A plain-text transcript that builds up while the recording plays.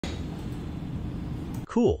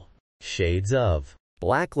Cool Shades of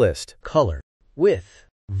Blacklist color with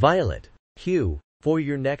violet hue for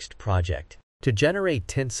your next project. To generate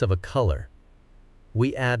tints of a color,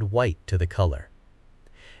 we add white to the color.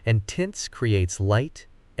 And tints creates light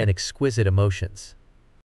and exquisite emotions.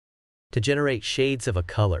 To generate shades of a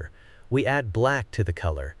color, we add black to the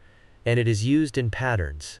color, and it is used in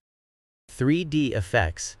patterns. 3D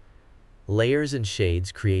effects, layers and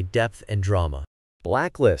shades create depth and drama.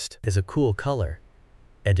 Blacklist is a cool color,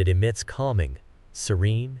 and it emits calming,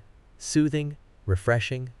 serene, soothing,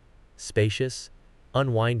 refreshing, spacious,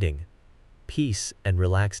 unwinding, peace and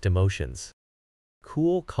relaxed emotions.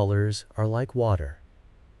 Cool colors are like water,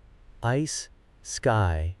 ice,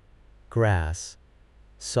 sky, grass,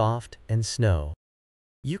 soft and snow.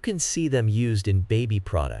 You can see them used in baby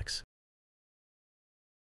products,